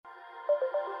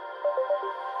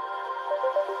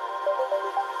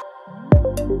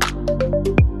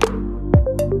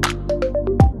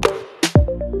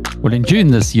Well, in June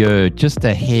this year, just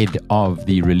ahead of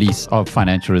the release of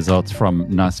financial results from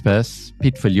Naspers,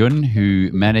 Piet Viljoen, who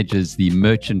manages the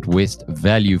Merchant West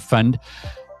Value Fund,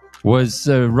 was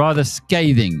rather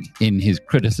scathing in his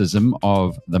criticism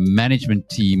of the management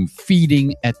team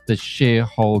feeding at the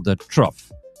shareholder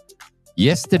trough.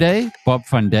 Yesterday, Bob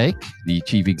van Dijk, the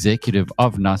chief executive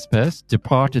of Naspers,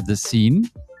 departed the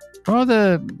scene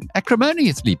rather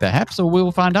acrimoniously, perhaps, or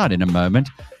we'll find out in a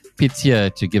moment. Piet's here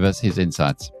to give us his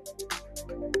insights.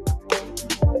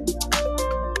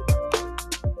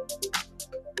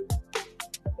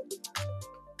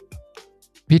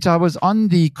 Piet, I was on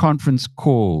the conference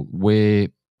call where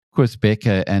Koos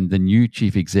Bekker and the new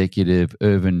chief executive,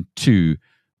 Ervin Tu,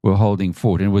 were holding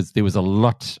fort. And there was a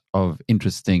lot of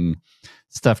interesting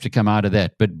stuff to come out of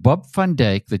that. But Bob van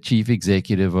Dijk, the chief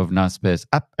executive of Naspers,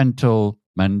 up until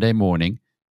Monday morning,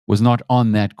 was not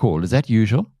on that call. Is that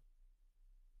usual?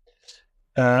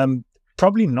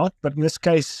 Probably not, but in this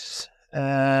case,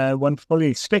 one probably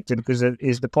expected because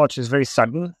his departure is very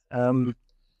sudden.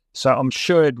 So I'm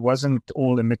sure it wasn't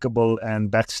all amicable and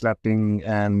backslapping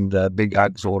and big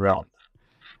hugs all around.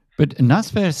 But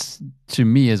Naspers, to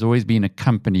me, has always been a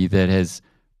company that has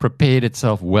prepared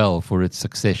itself well for its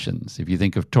successions. If you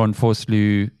think of Ton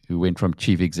Vosloo, who went from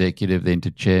chief executive then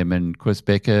to chairman, Koos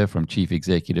Bekker from chief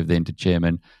executive then to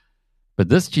chairman. But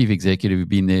this chief executive has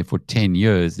been there for 10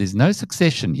 years. There's no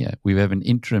succession here. We have an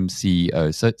interim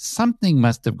CEO. So something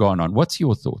must have gone on. What's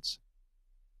your thoughts?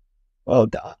 Well,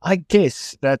 I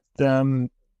guess that the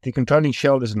controlling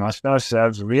shareholders in Naspers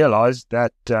have realized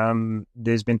that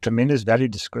there's been tremendous value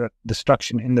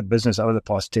destruction in the business over the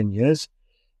past 10 years.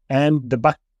 And the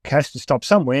buck has to stop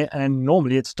somewhere. And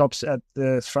normally it stops at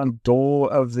the front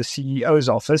door of the CEO's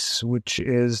office, which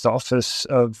is the office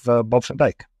of Bob van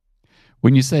Dijk.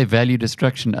 When you say value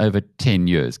destruction over 10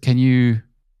 years, can you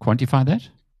quantify that?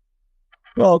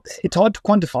 Well, it's hard to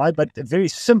quantify, but very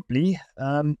simply,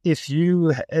 if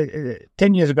you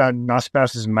 10 years ago,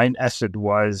 Naspers' main asset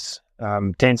was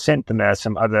Tencent, and there are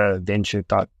some other venture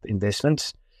type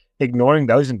investments. Ignoring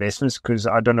those investments, because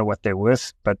I don't know what they're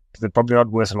worth, but they're probably not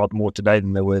worth a lot more today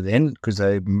than they were then, because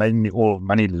they're mainly all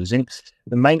money losing.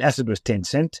 The main asset was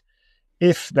Tencent.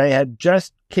 If they had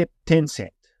just kept Tencent,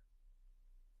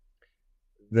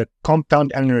 the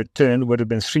compound annual return would have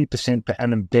been 3% per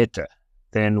annum better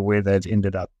than where they've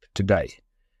ended up today.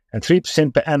 And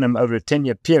 3% per annum over a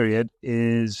 10-year period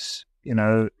is,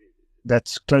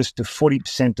 that's close to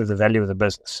 40% of the value of the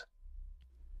business.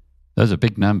 Those are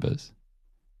big numbers.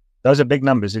 Those are big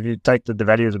numbers. If you take the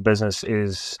value of the business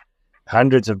is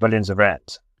hundreds of billions of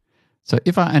rands. So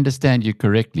if I understand you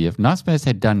correctly, if Naspers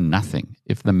had done nothing,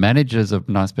 if the managers of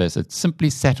Naspers had simply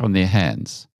sat on their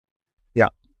hands,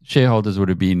 shareholders would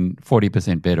have been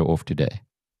 40% better off today.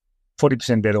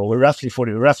 40% better, or roughly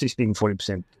speaking,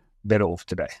 40% better off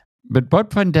today. But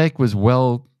Bob van Dijk was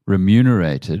well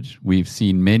remunerated. We've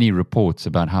seen many reports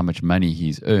about how much money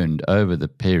he's earned over the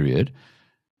period.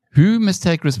 Who must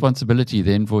take responsibility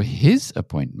then for his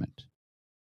appointment?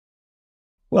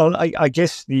 Well, I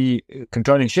guess the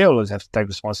controlling shareholders have to take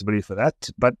responsibility for that.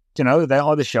 But, they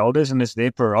are the shareholders and it's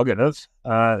their prerogative.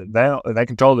 They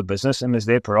control the business and it's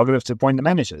their prerogative to appoint the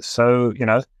managers. So,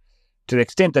 to the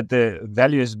extent that the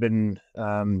value has been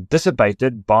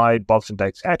dissipated by Bob van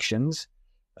Dijk's actions,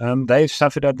 they've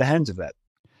suffered at the hands of that.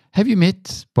 Have you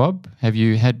met Bob? Have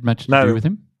you had much to do with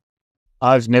him?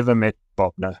 I've never met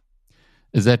Bob, no.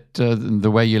 Is that the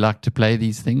way you like to play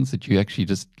these things, that you actually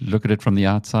just look at it from the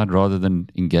outside rather than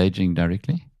engaging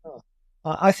directly?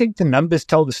 I think the numbers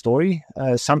tell the story.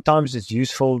 Sometimes it's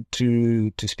useful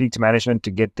to speak to management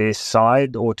to get their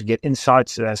side or to get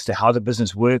insights as to how the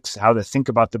business works, how they think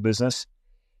about the business.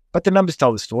 But the numbers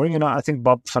tell the story. I think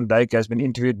Bob van Dijk has been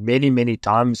interviewed many, many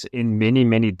times in many,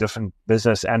 many different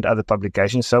business and other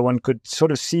publications. So one could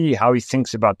sort of see how he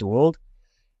thinks about the world.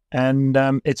 And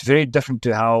it's very different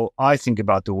to how I think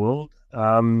about the world.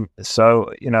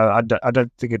 So, I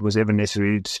don't think it was ever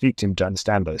necessary to speak to him to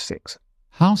understand those things.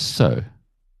 How so?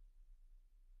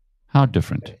 How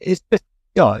different?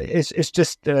 It's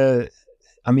just, I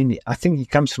think he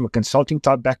comes from a consulting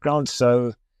type background.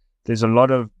 So there's a lot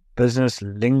of business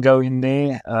lingo in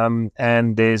there,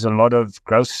 and there's a lot of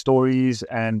growth stories.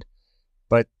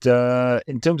 But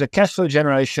in terms of cash flow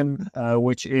generation,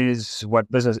 which is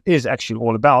what business is actually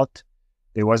all about,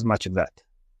 there wasn't much of that.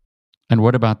 And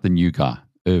what about the new guy,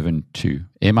 Ervin Tu?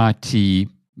 MIT,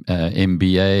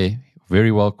 MBA,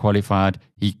 very well qualified.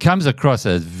 He comes across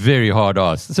as very hard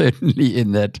ass, certainly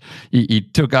in that he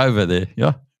took over there,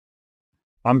 yeah?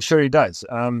 I'm sure he does.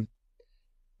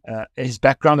 His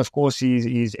background, of course,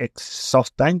 he's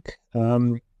ex-SoftBank.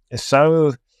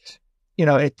 So,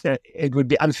 it would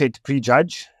be unfair to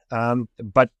prejudge.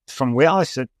 But from where I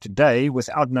sit today,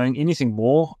 without knowing anything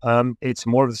more, it's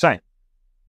more of the same.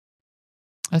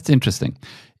 That's interesting.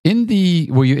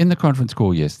 Were you in the conference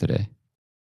call yesterday?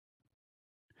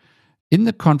 In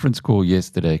the conference call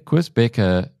yesterday, Koos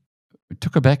Becker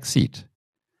took a back seat,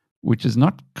 which is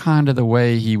not kind of the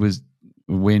way he was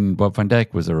when Bob van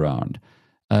Dijk was around.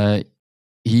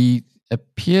 He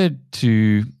appeared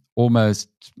to almost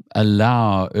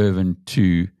allow Ervin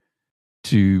Tu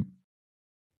to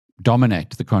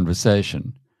dominate the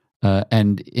conversation.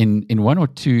 And in one or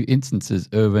two instances,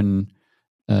 Ervin,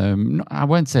 I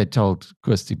won't say told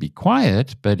Koos to be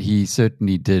quiet, but he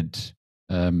certainly did.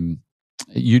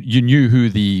 You knew who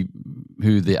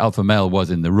the alpha male was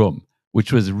in the room,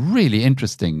 which was really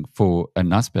interesting for a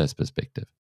Naspers perspective.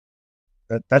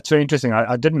 That's very interesting.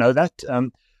 I didn't know that.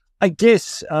 I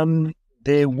guess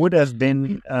there would have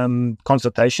been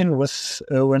consultation with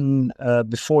Ervin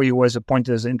before he was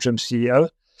appointed as interim CEO,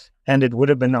 and it would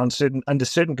have been under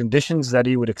certain conditions that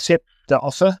he would accept the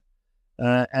offer.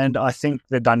 And I think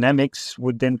the dynamics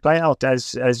would then play out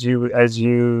as you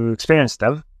experienced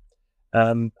them.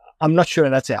 I'm not sure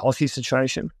that's a healthy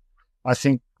situation. I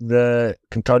think the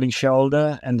controlling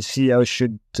shareholder and the CEO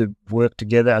should work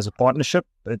together as a partnership.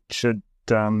 It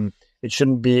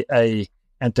shouldn't be a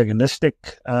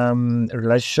antagonistic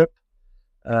relationship.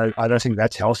 I don't think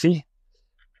that's healthy.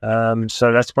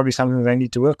 So that's probably something they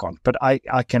need to work on. But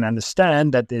I can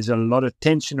understand that there's a lot of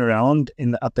tension around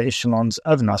in the upper echelons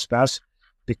of Naspers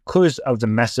because of the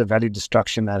massive value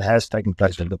destruction that has taken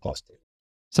place in the past.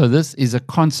 So this is a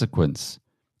consequence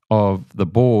of the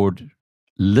board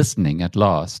listening at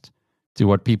last to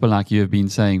what people like you have been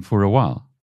saying for a while.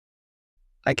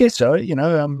 I guess so.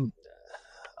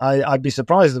 I'd be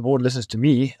surprised if the board listens to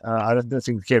me. I don't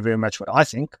think they care very much what I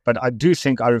think, but I do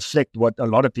think I reflect what a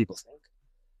lot of people think.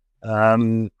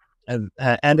 And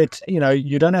it's,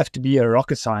 you don't have to be a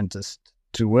rocket scientist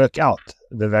to work out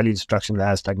the value destruction that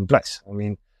has taken place. I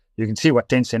mean, you can see what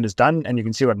Tencent has done, and you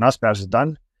can see what Naspers has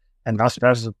done, and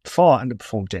Naspers has far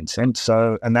underperformed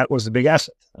Tencent. And that was the big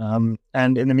asset. And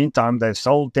in the meantime, they've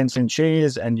sold Tencent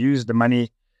shares and used the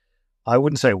money, I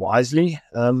wouldn't say wisely.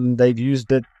 They've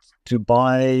used it to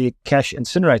buy cash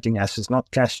incinerating assets,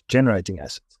 not cash generating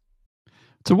assets.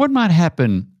 So what might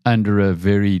happen under a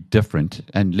very different,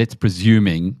 and let's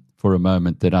presuming for a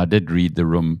moment that I did read the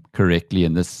room correctly,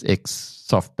 and this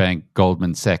ex-SoftBank,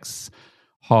 Goldman Sachs,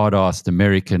 hard-assed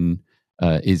American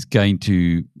is going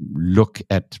to look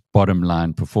at bottom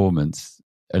line performance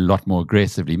a lot more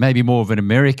aggressively, maybe more of an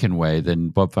American way than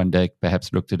Bob van Dijk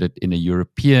perhaps looked at it in a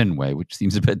European way, which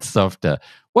seems a bit softer.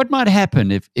 What might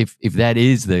happen if that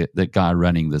is the guy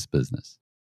running this business?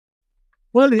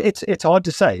 Well, it's hard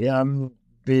to say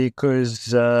because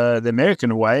the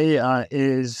American way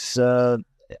is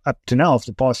up to now, for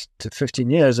the past 15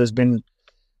 years, has been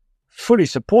fully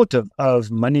supportive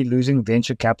of money-losing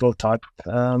venture capital type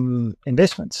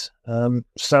investments.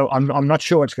 So I'm not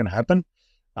sure what's going to happen.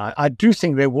 I do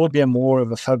think there will be more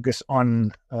of a focus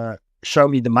on show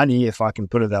me the money, if I can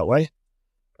put it that way.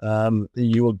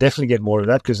 You will definitely get more of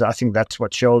that because I think that's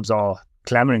what shareholders are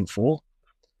clamoring for.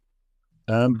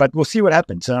 But we'll see what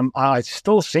happens. I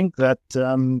still think that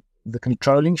the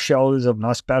controlling shareholders of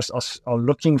Naspers are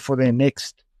looking for their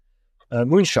next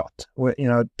moonshot. Where,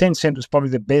 Tencent was probably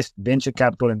the best venture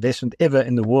capital investment ever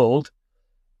in the world.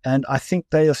 And I think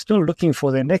they are still looking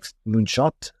for their next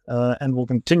moonshot and will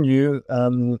continue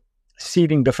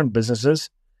seeding different businesses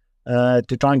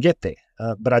to try and get there.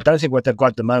 But I don't think what they've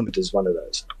got at the moment is one of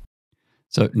those.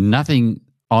 So nothing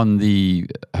on the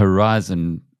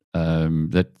horizon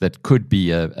that could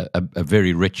be a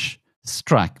very rich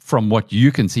strike from what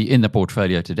you can see in the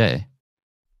portfolio today?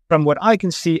 From what I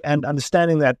can see and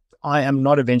understanding that I am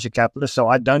not a venture capitalist, so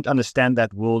I don't understand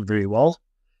that world very well.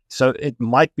 So it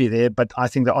might be there, but I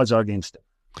think the odds are against it.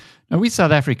 Now, we're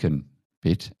South African,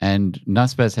 Piet, and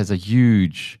Naspers has a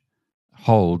huge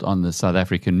hold on the South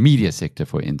African media sector,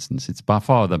 for instance. It's by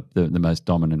far the most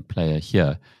dominant player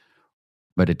here,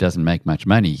 but it doesn't make much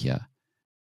money here.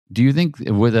 Do you think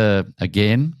with,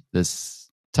 this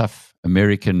tough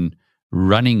American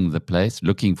running the place,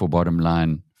 looking for bottom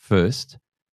line first,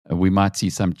 we might see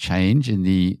some change in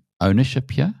the ownership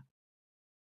here?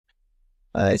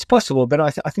 It's possible, but I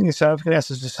think the South African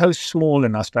assets are so small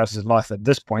in Naspers' life at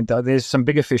this point that there's some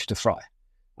bigger fish to fry.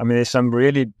 I mean, there's some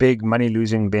really big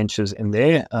money-losing ventures in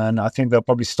there, and I think they'll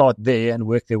probably start there and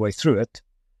work their way through it.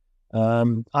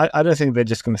 I don't think they're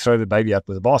just going to throw the baby out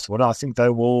with the bathwater. I think they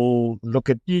will look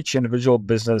at each individual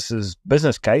business's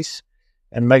business case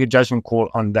and make a judgment call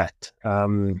on that. I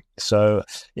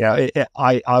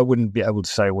wouldn't be able to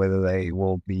say whether they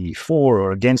will be for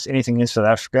or against anything in South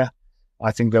Africa.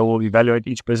 I think they will evaluate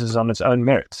each business on its own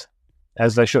merits,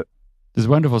 as they should. There's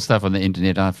wonderful stuff on the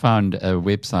internet. I found a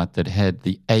website that had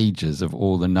the ages of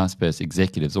all the Naspers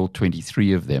executives, all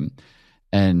 23 of them.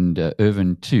 And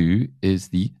Ervin Tu is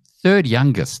the third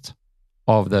youngest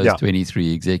of those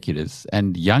 23 executives,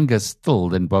 and younger still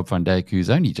than Bob van Dijk, who's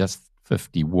only just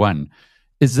 51.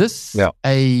 Is this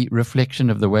a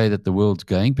reflection of the way that the world's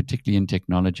going, particularly in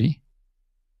technology?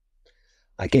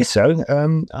 I guess so.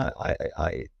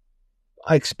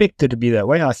 I expect it to be that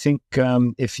way. I think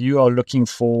if you are looking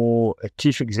for a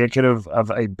chief executive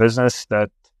of a business that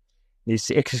needs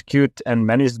to execute and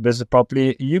manage the business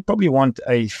properly, you probably want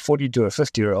a 40 to a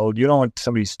 50-year-old. You don't want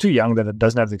somebody who's too young that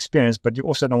doesn't have the experience, but you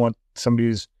also don't want somebody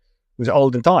who's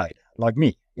old and tired, like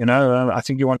me. I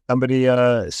think you want somebody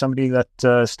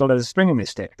that still has a spring in their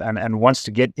step and wants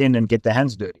to get in and get their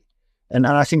hands dirty. And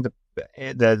I think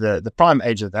the prime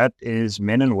age of that is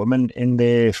men and women in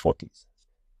their 40s.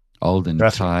 Old and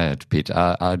tired, Piet.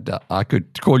 I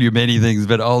could call you many things,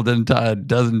 but old and tired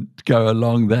doesn't go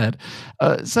along that.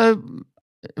 So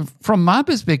from my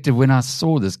perspective, when I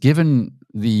saw this, given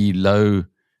the low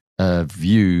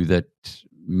view that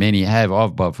many have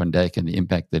of Bob van Dijk and the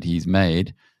impact that he's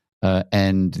made,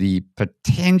 and the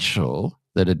potential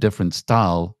that a different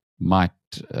style might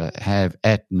have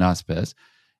at Naspers,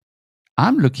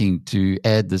 I'm looking to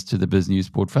add this to the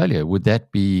BizNews portfolio. Would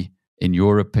that be, in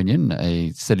your opinion,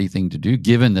 a silly thing to do,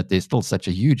 given that there's still such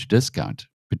a huge discount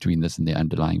between this and the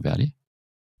underlying value?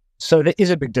 So there is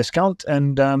a big discount,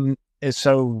 and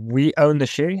so we own the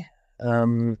share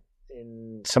in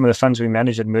some of the funds we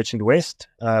manage at Merchant West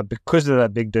because of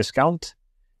that big discount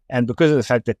and because of the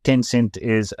fact that Tencent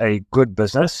is a good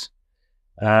business.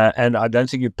 And I don't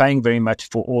think you're paying very much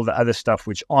for all the other stuff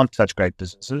which aren't such great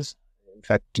businesses. In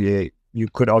fact, you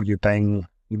could argue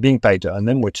you're being paid to own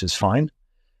them, which is fine.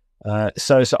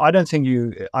 So I don't think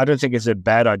it's a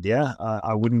bad idea.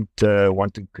 I wouldn't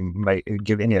want to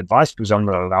give any advice because I'm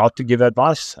not allowed to give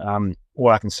advice. All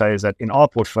I can say is that in our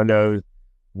portfolio,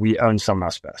 we own some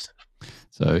Naspers.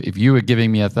 So if you were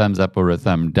giving me a thumbs up or a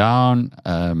thumb down,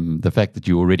 the fact that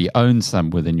you already own some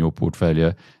within your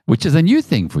portfolio, which is a new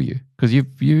thing for you because you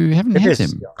haven't had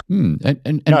them.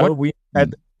 Yeah.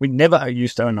 We never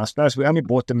used to own Naspers. We only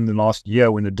bought them in the last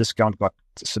year when the discount got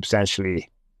substantially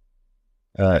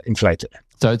inflated.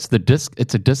 So it's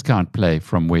a discount play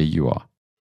from where you are.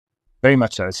 Very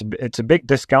much so. It's a big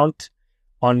discount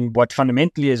on what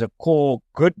fundamentally is a core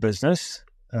good business,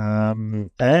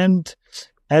 and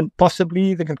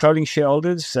possibly the controlling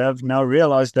shareholders have now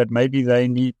realized that maybe they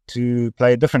need to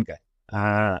play a different game.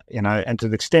 And to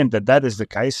the extent that is the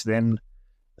case, then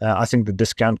I think the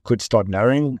discount could start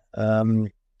narrowing.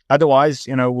 Otherwise,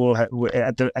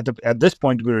 at this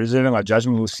point we're reserving our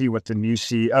judgment. We'll see what the new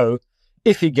CEO,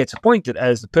 if he gets appointed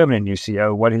as the permanent new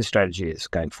CEO, what his strategy is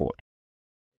going forward.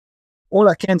 All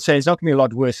I can say is not going to be a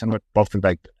lot worse than what Bob van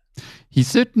Dijk did. He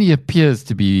certainly appears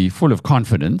to be full of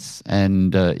confidence,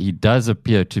 and he does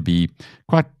appear to be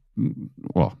quite,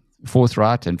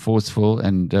 forthright and forceful.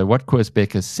 And what Koos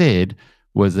Becker said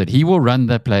was that he will run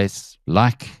the place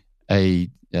like he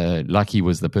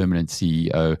was the permanent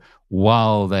CEO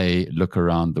while they look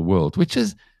around the world, which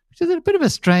is a bit of a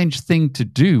strange thing to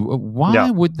do. Why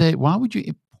would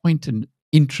you appoint an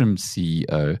interim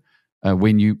CEO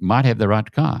when you might have the right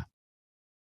guy?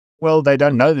 Well, they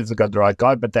don't know they've got the right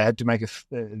guy, but they had to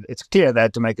it's clear they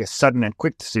had to make a sudden and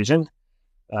quick decision.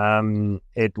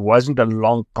 It wasn't a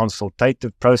long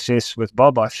consultative process with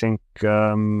Bob. I think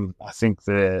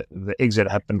the exit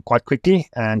happened quite quickly,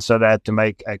 and so they had to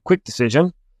make a quick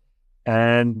decision.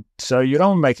 And so you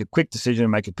don't make a quick decision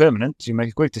and make it permanent. You make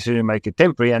a quick decision and make it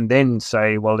temporary, and then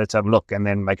say, well, let's have a look, and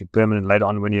then make it permanent later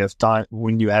on when you have time,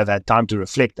 when you have had time to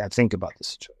reflect and think about the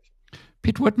situation.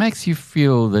 Piet, what makes you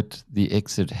feel that the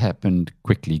exit happened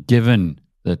quickly, given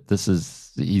that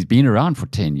he's been around for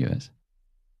 10 years?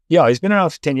 Yeah, he's been around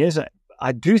for 10 years.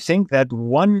 I do think that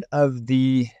one of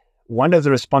the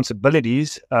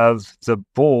responsibilities of the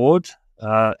board,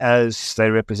 as they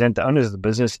represent the owners of the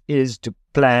business, is to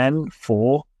plan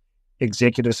for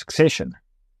executive succession.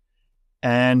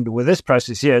 And with this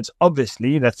process here, it's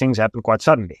obviously that things happen quite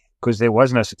suddenly because there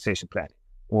was no succession planning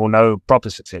or no proper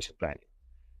succession planning.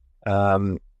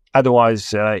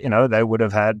 Otherwise, they would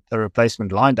have had a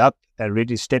replacement lined up and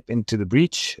ready to step into the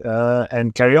breach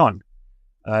and carry on.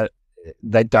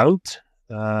 They don't.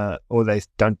 or they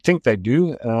don't think they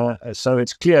do. So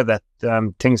it's clear that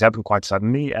things happen quite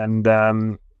suddenly. And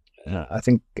I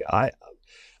think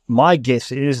my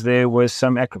guess is there was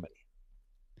some acrimony.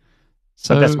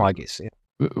 So that's my guess.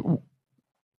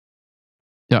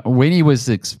 Yeah, when he was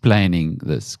explaining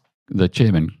this, the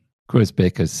chairman, Chris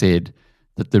Becker, said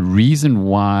that the reason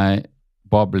why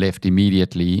Bob left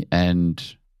immediately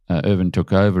and Ervin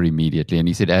took over immediately, and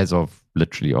he said as of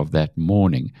literally of that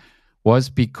morning, was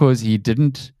because he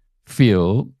didn't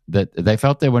feel that they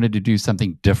felt they wanted to do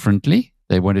something differently.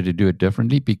 They wanted to do it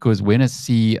differently because when a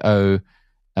CEO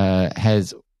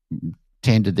has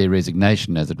tendered their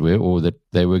resignation, as it were, or that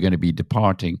they were going to be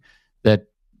departing, that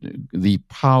the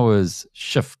powers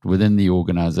shift within the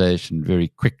organization very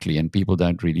quickly and people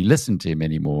don't really listen to him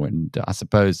anymore. And I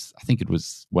think it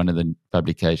was one of the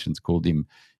publications called him,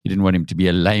 he didn't want him to be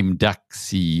a lame duck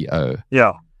CEO.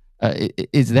 Yeah.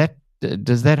 Does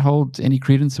that hold any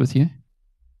credence with you?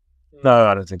 No,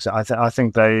 I don't think so. I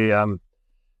think they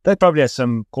probably had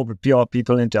some corporate PR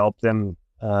people in to help them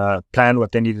plan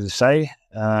what they needed to say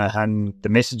and the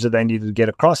message that they needed to get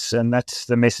across. And that's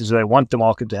the message they want the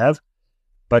market to have.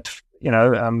 But,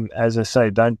 as I say,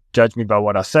 don't judge me by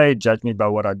what I say, judge me by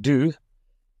what I do.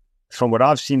 From what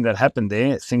I've seen that happened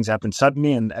there, things happen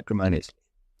suddenly and acrimoniously.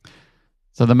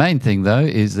 So the main thing, though,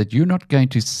 is that you're not going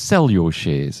to sell your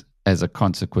shares as a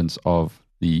consequence of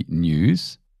the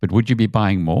news, but would you be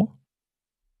buying more?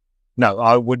 No,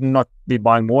 I would not be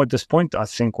buying more at this point. I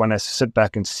think when I sit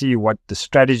back and see what the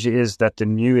strategy is that the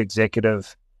new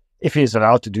executive, if he is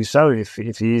allowed to do so, if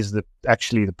he is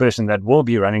actually the person that will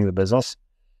be running the business,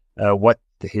 what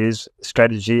his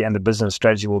strategy and the business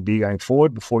strategy will be going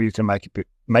forward before you can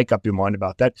make up your mind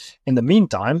about that. In the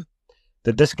meantime,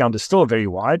 the discount is still very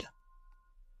wide,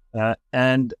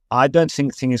 and I don't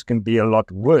think things can be a lot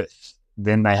worse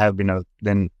than they have been over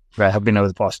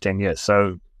the past 10 years.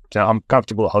 So I'm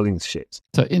comfortable holding the shares.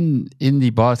 So in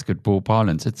the basketball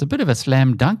parlance, it's a bit of a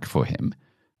slam dunk for him,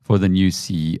 for the new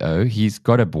CEO. He's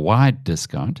got a wide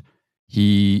discount.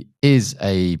 He is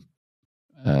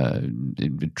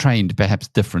trained perhaps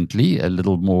differently, a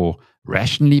little more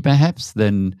rationally perhaps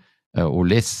than, or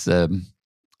less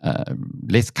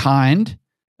kind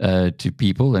to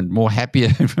people and more happier,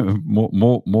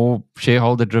 more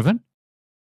shareholder driven.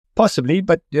 Possibly,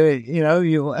 but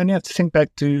you only have to think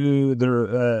back to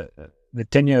the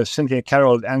tenure of Cynthia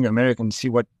Carroll at Anglo American and see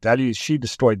what values she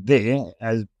destroyed there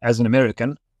as an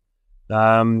American,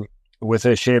 with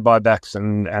her share buybacks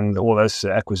and all this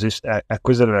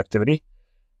acquisitive activity.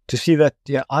 To see that,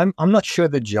 I'm not sure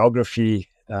the geography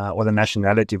or the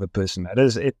nationality of a person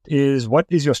matters. It is what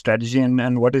is your strategy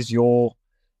and what is your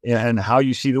and how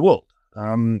you see the world,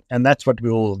 and that's what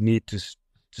we'll need to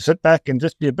sit back and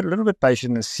just be a little bit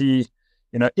patient and see,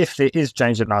 if there is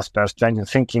change at Naspers, change in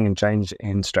thinking and change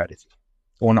in strategy,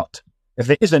 or not. If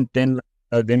there isn't, then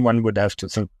one would have to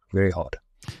think very hard.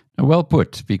 Well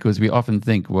put, because we often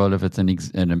think, well, if it's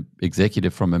an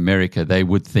executive from America, they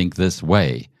would think this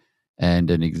way, and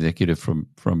an executive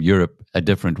from Europe a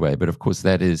different way. But of course,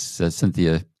 that is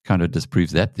Cynthia kind of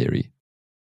disproves that theory.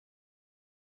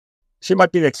 She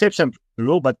might be the exception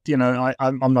rule, but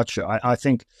I'm not sure.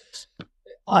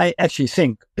 I actually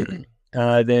think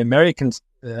the American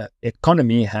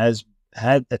economy has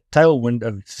had a tailwind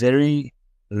of very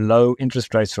low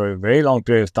interest rates for a very long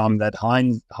period of time that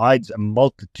hides a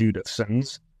multitude of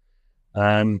sins.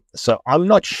 So I'm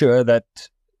not sure that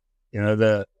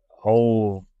the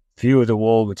whole view of the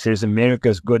world which says America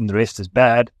is good and the rest is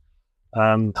bad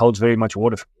holds very much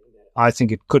water. I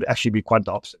think it could actually be quite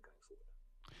the opposite.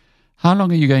 How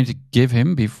long are you going to give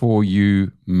him before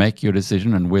you make your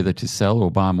decision on whether to sell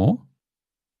or buy more?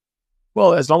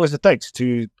 Well, as long as it takes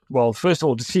first of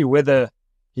all, to see whether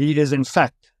he is in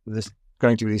fact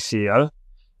going to be the CEO,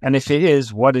 and if he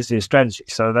is, what is his strategy?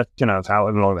 So that,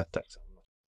 however long that takes.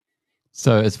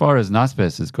 So as far as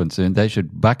Naspers is concerned, they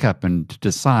should buck up and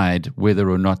decide whether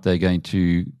or not they're going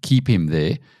to keep him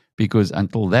there, because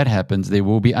until that happens, there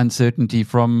will be uncertainty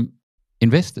from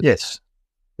investors. Yes.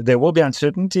 There will be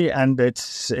uncertainty, and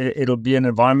it'll be an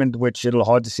environment which it'll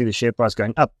hard to see the share price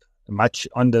going up much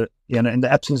under, in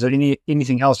the absence of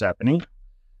anything else happening.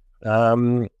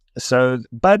 But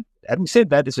having said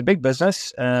that, it's a big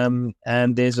business, and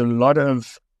there's a lot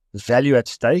of value at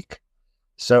stake.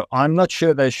 So I'm not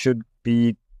sure they should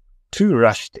be too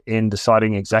rushed in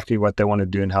deciding exactly what they want to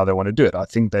do and how they want to do it. I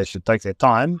think they should take their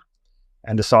time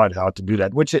and decide how to do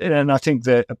that. And I think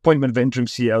the appointment of interim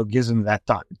CEO gives them that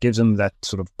time, gives them that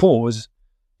sort of pause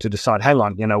to decide, hang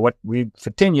on, for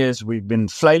 10 years, we've been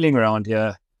flailing around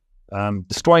here,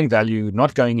 destroying value,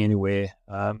 not going anywhere.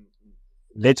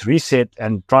 Let's reset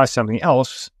and try something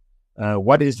else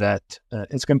What is that?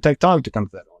 It's going to take time to come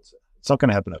to that answer. It's not going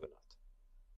to happen overnight.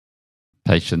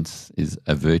 Patience is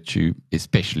a virtue,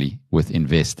 especially with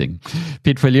investing.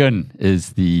 Piet Viljoen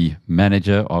is the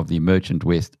manager of the Merchant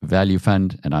West Value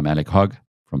Fund, and I'm Alec Hogg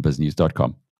from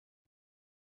BizNews.com.